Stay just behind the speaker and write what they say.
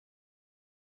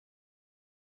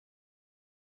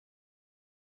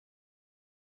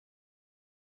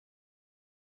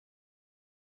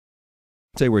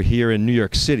Say we're here in New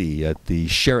York City at the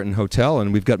Sheraton Hotel,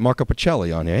 and we've got Marco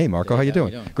Pacelli on here. Hey, Marco, how you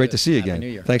doing? Great to see you again. New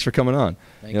Year. Thanks for coming on.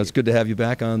 Thank you. It's good to have you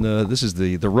back on the. This is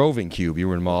the roving cube. You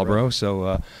were in Marlboro,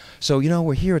 so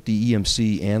we're here at the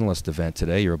EMC analyst event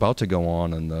today. You're about to go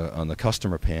on the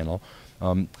customer panel.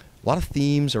 A lot of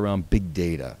themes around big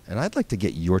data, and I'd like to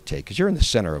get your take because you're in the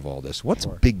center of all this. What's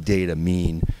big data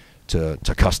mean to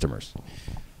customers?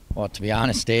 Well, to be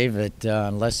honest, Dave,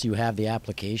 unless you have the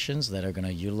applications that are going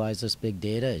to utilize this big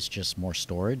data, it's just more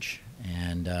storage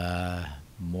and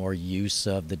more use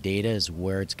of the data is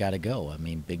where it's got to go. I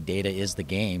mean, big data is the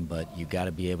game, but you got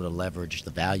to be able to leverage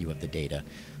the value of the data.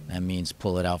 That means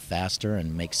pull it out faster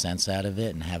and make sense out of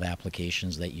it and have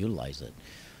applications that utilize it.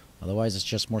 Otherwise, it's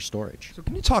just more storage. So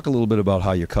can you talk a little bit about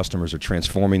how your customers are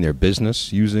transforming their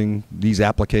business using these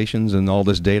applications and all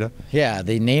this data? Yeah,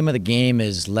 the name of the game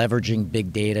is leveraging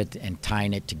big data and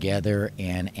tying it together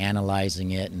and analyzing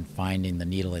it and finding the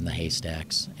needle in the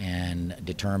haystacks and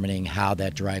determining how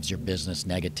that drives your business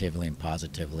negatively and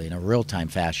positively in a real-time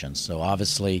fashion. So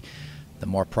obviously, the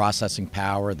more processing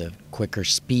power, the quicker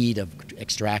speed of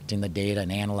extracting the data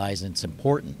and analyzing it's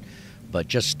important. But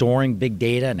just storing big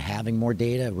data and having more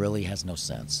data really has no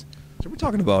sense. So we're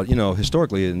talking about,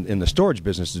 historically in the storage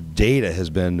business, data has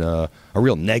been a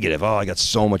real negative. Oh, I got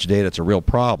so much data, it's a real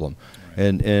problem.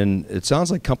 Right. And it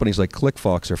sounds like companies like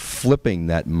ClickFox are flipping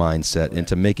that mindset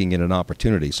into making it an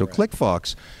opportunity. So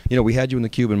ClickFox, we had you in the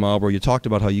Cube in Marlboro. You talked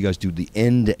about how you guys do the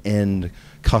end-to-end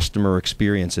customer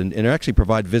experience and actually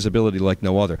provide visibility like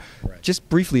no other. Right. Just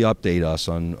briefly update us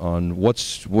on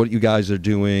what you guys are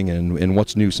doing and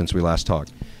what's new since we last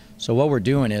talked. So what we're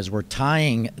doing is we're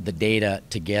tying the data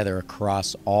together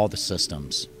across all the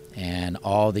systems and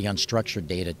all the unstructured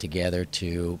data together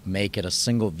to make it a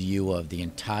single view of the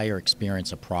entire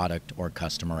experience a product or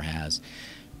customer has.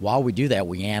 While we do that,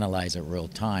 we analyze it real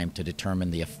time to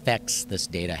determine the effects this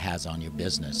data has on your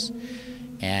business.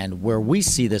 And where we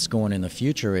see this going in the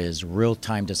future is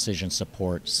real-time decision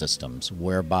support systems,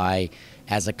 whereby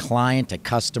as a client, a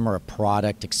customer, a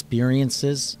product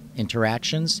experiences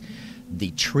interactions,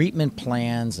 the treatment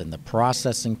plans and the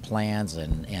processing plans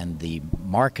and the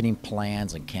marketing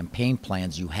plans and campaign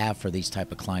plans you have for these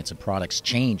type of clients and products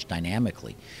change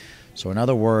dynamically. So in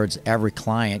other words, every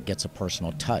client gets a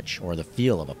personal touch or the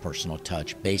feel of a personal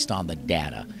touch based on the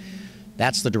data.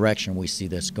 That's the direction we see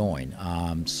this going.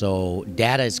 So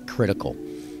data is critical.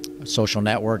 Social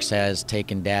networks has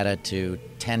taken data to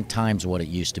 10 times what it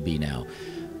used to be now.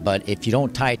 But if you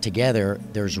don't tie it together,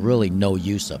 there's really no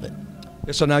use of it.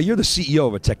 So now you're the CEO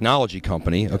of a technology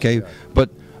company, okay?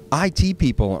 But IT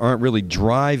people aren't really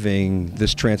driving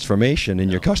this transformation in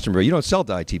your customer. You don't sell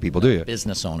to IT people, do you?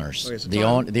 Business owners. Okay, so the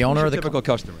owner of the typical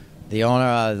customer. The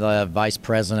owner, the vice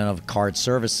president of card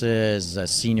services,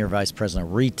 senior vice president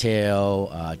of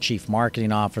retail, chief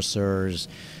marketing officers,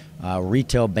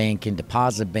 retail banking,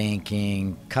 deposit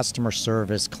banking, customer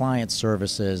service, client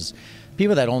services.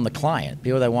 People that own the client,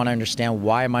 people that want to understand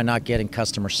why am I not getting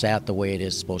customer sat the way it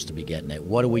is supposed to be getting it?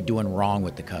 What are we doing wrong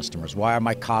with the customers? Why are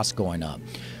my costs going up?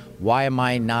 Why am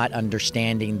I not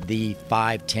understanding the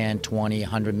 5, 10, 20,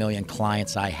 100 million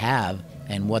clients I have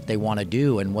and what they want to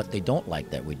do and what they don't like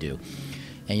that we do?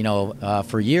 And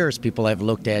for years people have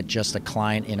looked at just a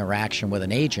client interaction with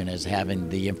an agent as having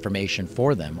the information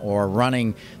for them or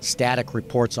running static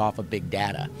reports off of big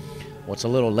data. Well, it's a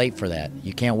little late for that.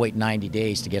 You can't wait 90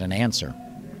 days to get an answer.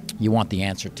 You want the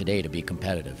answer today to be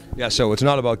competitive. Yeah, so it's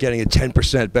not about getting a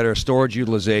 10% better storage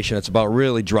utilization. It's about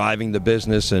really driving the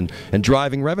business and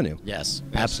driving revenue. Yes,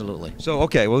 absolutely. So,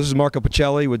 okay, well, this is Marco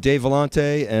Pacelli with Dave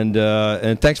Vellante,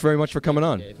 and thanks very much for coming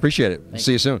on. Dave. Appreciate it.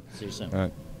 See you soon. See you soon. All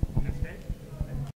right.